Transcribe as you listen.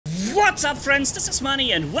What's up, friends? This is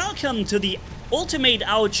Manni and welcome to the ultimate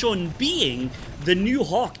Ao Jun being the new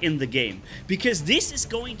Hawk in the game, because this is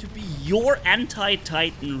going to be your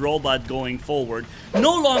anti-Titan robot going forward.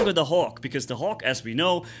 No longer the Hawk, because the Hawk, as we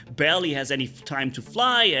know, barely has any time to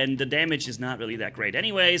fly and the damage is not really that great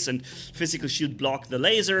anyways, and physical shield block the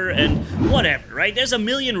laser and whatever, right? There's a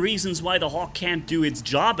million reasons why the Hawk can't do its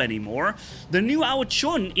job anymore. The new Ao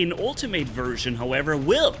Jun in ultimate version, however,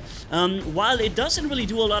 will. While it doesn't really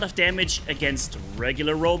do a lot of damage against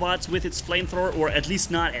regular robots with its flamethrower, or at least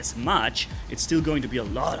not as much, it's still going to be a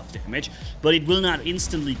lot of damage, but it will not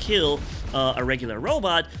instantly kill a regular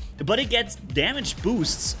robot, but it gets damage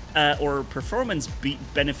boosts or performance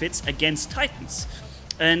benefits against Titans.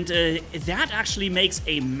 And that actually makes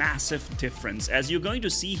a massive difference. As you're going to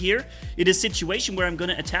see here, in a situation where I'm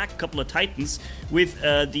going to attack a couple of Titans with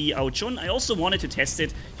the Ao Jun. I also wanted to test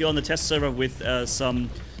it here on the test server with some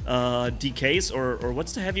DKs, or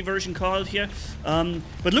what's the heavy version called here?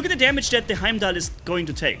 But look at the damage that the Heimdall is going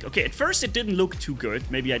to take. Okay, at first it didn't look too good.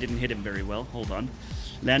 Maybe I didn't hit him very well. Hold on.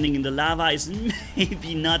 Landing in the lava is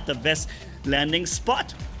maybe not the best landing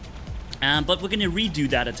spot. But we're going to redo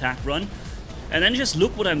that attack run. And then just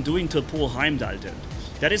look what I'm doing to poor Heimdall, dude.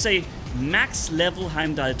 That is a max level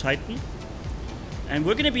Heimdall Titan. And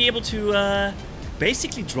we're going to be able to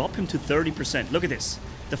basically drop him to 30%. Look at this.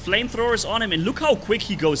 The flamethrower is on him, and look how quick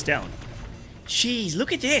he goes down. Jeez,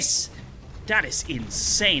 look at this. That is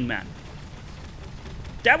insane, man.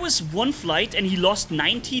 That was one flight, and he lost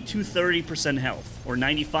 90 to 30% health. Or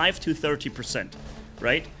 95 to 30%,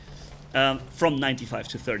 right? From 95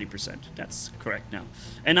 to 30%. That's correct now.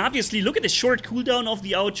 And obviously, look at the short cooldown of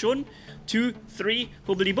the Ao Jun. 2, 3,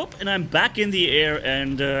 hoobity boop, and I'm back in the air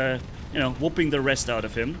and, you know, whooping the rest out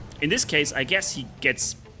of him. In this case, I guess he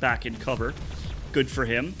gets back in cover. Good for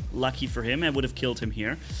him. Lucky for him. I would have killed him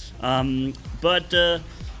here. Yeah,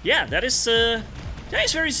 that is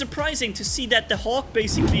very surprising to see that the Hawk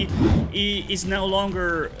basically is no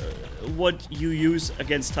longer what you use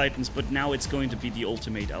against Titans, but now it's going to be the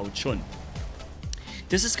ultimate Ao Jun.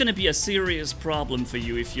 This is going to be a serious problem for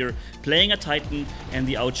you if you're playing a Titan and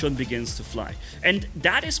the Ao Jun begins to fly. And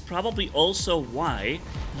that is probably also why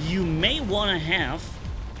you may want to have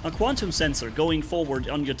a quantum sensor going forward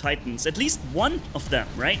on your Titans, at least one of them,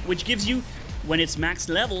 right? Which gives you, when it's max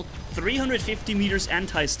level, 350 meters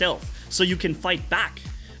anti-stealth, so you can fight back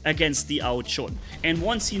against the Ao Jun. And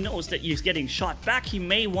once he knows that you're getting shot back, he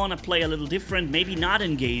may want to play a little different, maybe not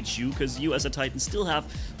engage you, because you as a Titan still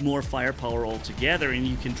have more firepower altogether, and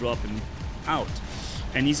you can drop him out.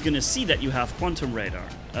 And he's gonna see that you have quantum radar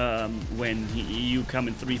when you come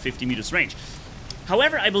in 350 meters range.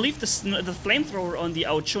 However, I believe the flamethrower on the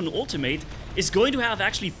Ao Jun ultimate is going to have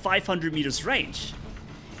actually 500 meters range.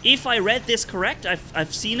 If I read this correct,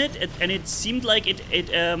 I've seen it, and it seemed like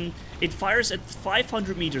it fires at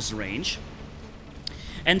 500 meters range.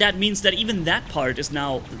 And that means that even that part is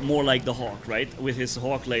now more like the Hawk, right? With his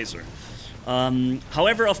Hawk laser.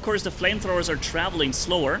 However, of course, the flamethrowers are traveling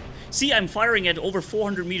slower. See, I'm firing at over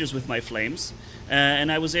 400 meters with my flames.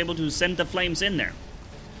 And I was able to send the flames in there.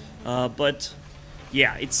 But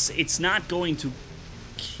yeah, it's not going to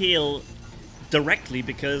kill directly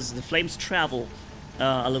because the flames travel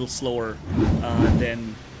a little slower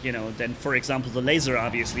than, you know, than, for example, the laser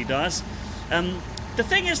obviously does. The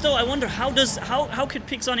thing is, though, I wonder how could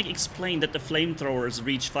Pixonic explain that the flamethrowers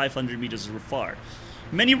reach 500 meters or far?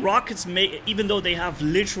 Many rockets may, even though they have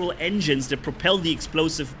literal engines that propel the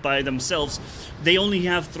explosive by themselves, they only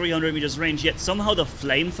have 300 meters range. Yet somehow the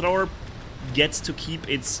flamethrower gets to keep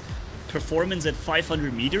its performance at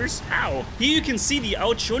 500 meters? How? Here you can see the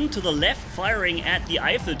Ao Jun to the left firing at the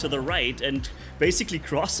Eiffel to the right and basically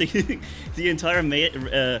crossing the entire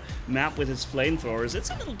map with his flamethrowers. It's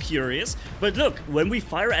a little curious, but look, when we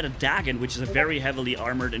fire at a Dagon, which is a very heavily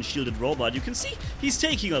armored and shielded robot, you can see he's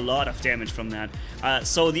taking a lot of damage from that.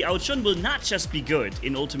 So the Ao Jun will not just be good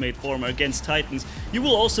in ultimate form against Titans, you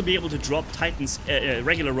will also be able to drop Titans,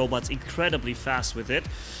 regular robots, incredibly fast with it.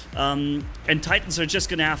 And Titans are just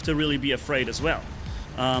gonna have to really be afraid as well.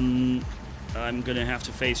 I'm gonna have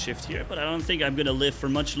to phase shift here, but I don't think I'm gonna live for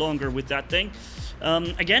much longer with that thing.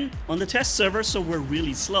 Again, on the test server, so we're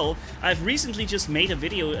really slow. I've recently just made a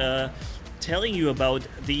video telling you about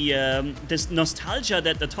the this nostalgia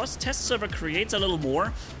that the test server creates a little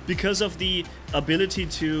more because of the ability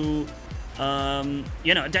to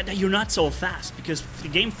you know, that you're not so fast, because the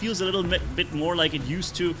game feels a little bit more like it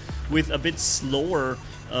used to, with a bit slower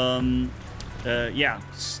yeah,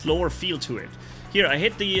 slower feel to it. Here, I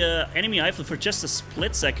hit the enemy Eiffel for just a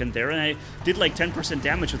split second there, and I did like 10%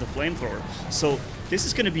 damage with a flamethrower. So this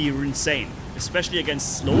is going to be insane, especially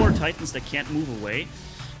against slower Titans that can't move away.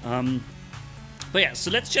 But yeah,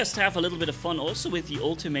 so let's just have a little bit of fun also with the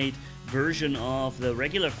ultimate version of the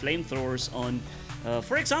regular flamethrowers on,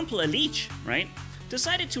 for example, a leech, right?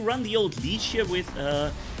 Decided to run the old leech here with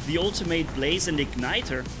the ultimate blaze and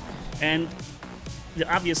igniter, and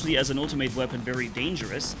obviously as an ultimate weapon very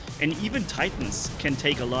dangerous, and even titans can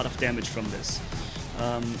take a lot of damage from this.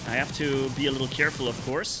 I have to be a little careful, of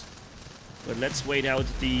course, but let's wait out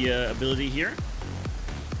the ability here.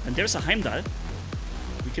 And there's a Heimdall.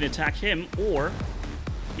 We can attack him, or...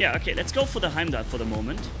 Yeah, okay, let's go for the Heimdall for the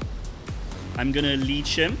moment. I'm gonna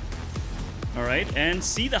leech him. Alright, and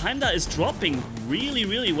see, the Heimdall is dropping really,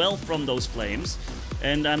 really well from those flames.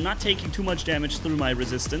 And I'm not taking too much damage through my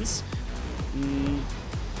resistance.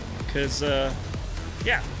 Because,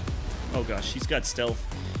 yeah. Oh gosh, he's got stealth.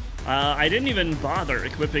 I didn't even bother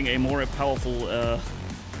equipping a more powerful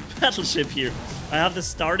battleship here. I have the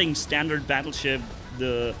starting standard battleship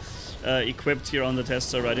equipped here on the test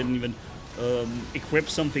server. I didn't even equip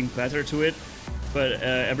something better to it, but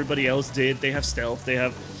everybody else did. They have stealth, they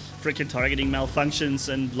have freaking targeting malfunctions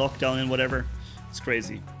and lockdown and whatever. It's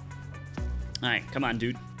crazy. Alright, come on,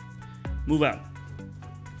 dude. Move out.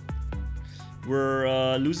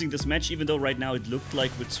 We're losing this match, even though right now it looked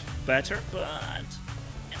like it's better, but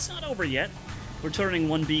it's not over yet. We're turning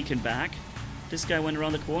one beacon back. This guy went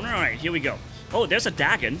around the corner. Alright, here we go. Oh, there's a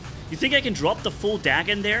Dagon. You think I can drop the full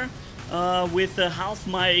Dagon there with half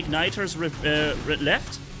my igniters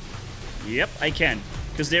left? Yep, I can.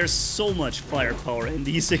 Because there's so much firepower in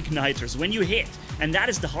these igniters. When you hit, and that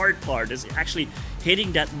is the hard part, is actually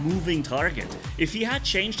hitting that moving target. If he had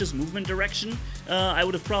changed his movement direction, I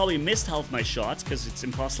would have probably missed half my shots, because it's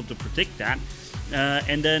impossible to predict that.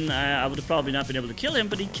 And then I would have probably not been able to kill him,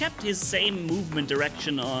 but he kept his same movement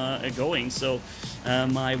direction going, so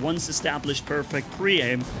my once established perfect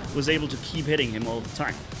pre-aim was able to keep hitting him all the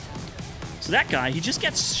time. So that guy, he just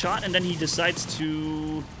gets shot and then he decides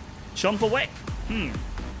to jump away.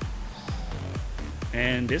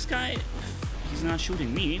 And this guy, he's not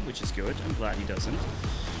shooting me, which is good. I'm glad he doesn't.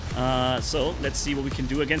 So let's see what we can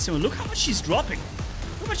do against him. Look how much he's dropping.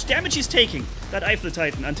 How much damage he's taking, that Eiffel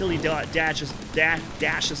Titan, until he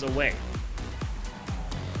dashes away.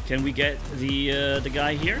 Can we get the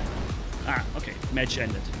guy here? Ah, okay, match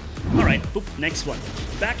ended. Alright, boop, next one.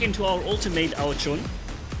 Back into our ultimate Ao Jun.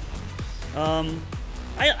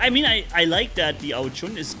 I mean, I like that the Ao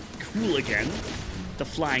Jun is cool again. The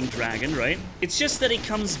flying dragon, right? It's just that it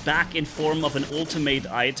comes back in form of an ultimate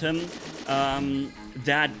item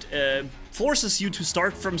that forces you to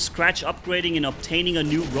start from scratch upgrading and obtaining a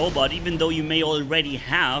new robot, even though you may already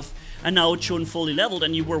have an Ao Jun fully leveled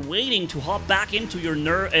and you were waiting to hop back into your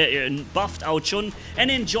buffed Ao Jun and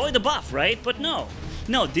enjoy the buff, right? But no,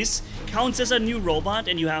 this counts as a new robot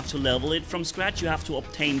and you have to level it from scratch. You have to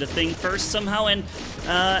obtain the thing first somehow,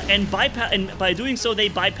 and by doing so they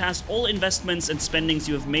bypass all investments and spendings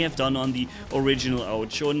you may have done on the original Ao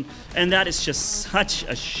Jun, and that is just such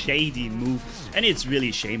a shady move, and it's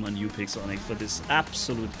really shame on you, Pixonic, for this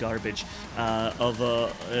absolute garbage of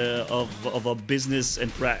a business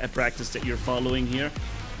and practice that you're following here.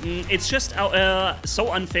 It's just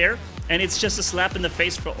so unfair, and it's just a slap in the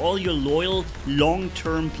face for all your loyal,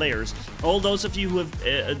 long-term players. All those of you who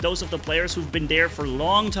have, those of the players who've been there for a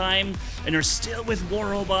long time and are still with War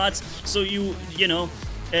Robots. So you know,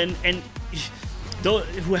 and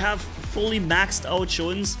who have fully maxed Ao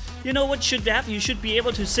Juns. You know what should happen? You should be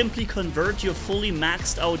able to simply convert your fully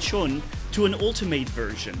maxed Ao Jun to an ultimate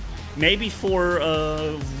version, maybe for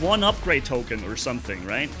one upgrade token or something,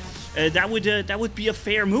 right? That would be a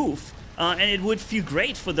fair move, and it would feel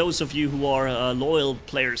great for those of you who are loyal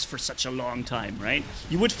players for such a long time, right?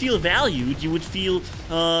 You would feel valued, you would feel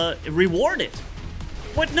rewarded.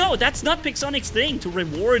 But no, that's not Pixonic's thing, to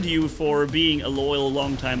reward you for being a loyal,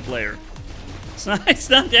 long-time player. It's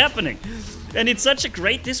not happening. And it's such a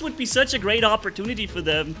great, this would be such a great opportunity for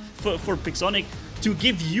them, for Pixonic, to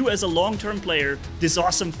give you as a long-term player this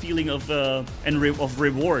awesome feeling of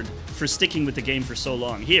reward for sticking with the game for so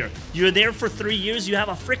long. Here, you're there for 3 years, you have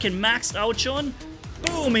a freaking maxed Ao Jun,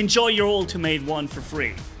 boom, enjoy your ultimate one for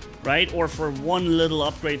free, right? Or for one little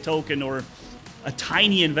upgrade token or a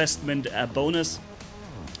tiny investment bonus,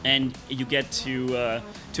 and you get to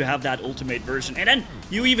have that ultimate version. And then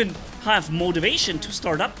you even have motivation to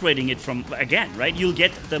start upgrading it from again, right? You'll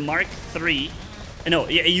get the Mark 3, no,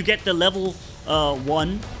 you get the level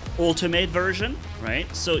 1 ultimate version,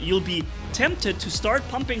 right? So you'll be tempted to start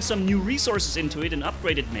pumping some new resources into it and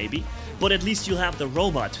upgrade it maybe, but at least you'll have the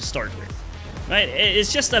robot to start with, right?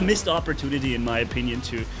 It's just a missed opportunity in my opinion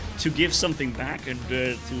to give something back and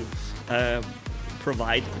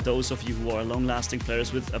provide those of you who are long-lasting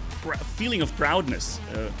players with a feeling of proudness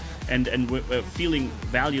and feeling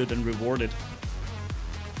valued and rewarded.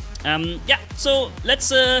 Yeah, so let's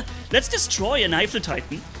destroy an Eiffel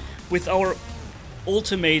Titan with our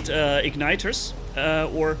ultimate igniters,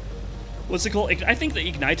 or what's it called? I think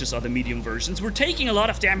the igniters are the medium versions. We're taking a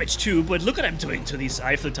lot of damage too, but look what I'm doing to these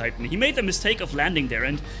Eiffel Titan. He made the mistake of landing there,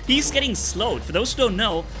 and he's getting slowed. For those who don't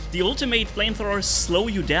know, the ultimate flamethrowers slow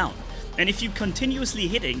you down. And if you continuously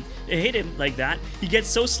hit him like that, he gets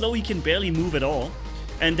so slow he can barely move at all.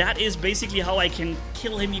 And that is basically how I can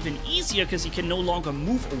kill him even easier, because he can no longer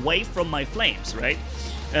move away from my flames, right?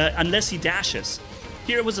 Unless he dashes.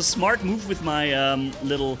 Here it was a smart move with my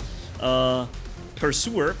little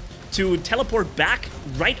pursuer to teleport back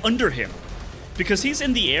right under him. Because he's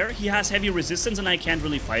in the air, he has heavy resistance and I can't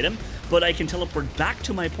really fight him, but I can teleport back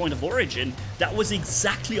to my point of origin. That was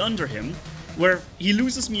exactly under him, where he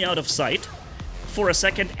loses me out of sight for a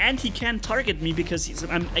second, and he can't target me because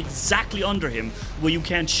I'm exactly under him, where you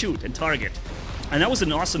can't shoot and target. And that was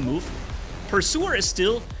an awesome move. Pursuer is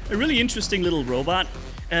still a really interesting little robot,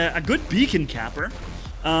 a good beacon capper,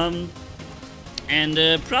 and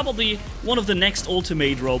probably one of the next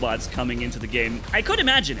ultimate robots coming into the game. I could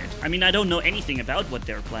imagine it. I mean, I don't know anything about what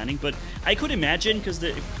they're planning, but I could imagine, because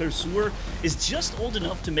the Pursuer is just old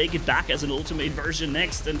enough to make it back as an ultimate version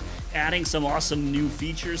next, and adding some awesome new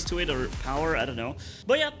features to it, or power, I don't know.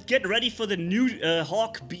 But yeah, get ready for the new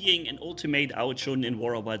Hawk being an ultimate Ao Jun in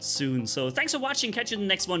War Robots soon. So thanks for watching, catch you in the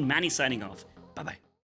next one. Manni signing off. Bye-bye.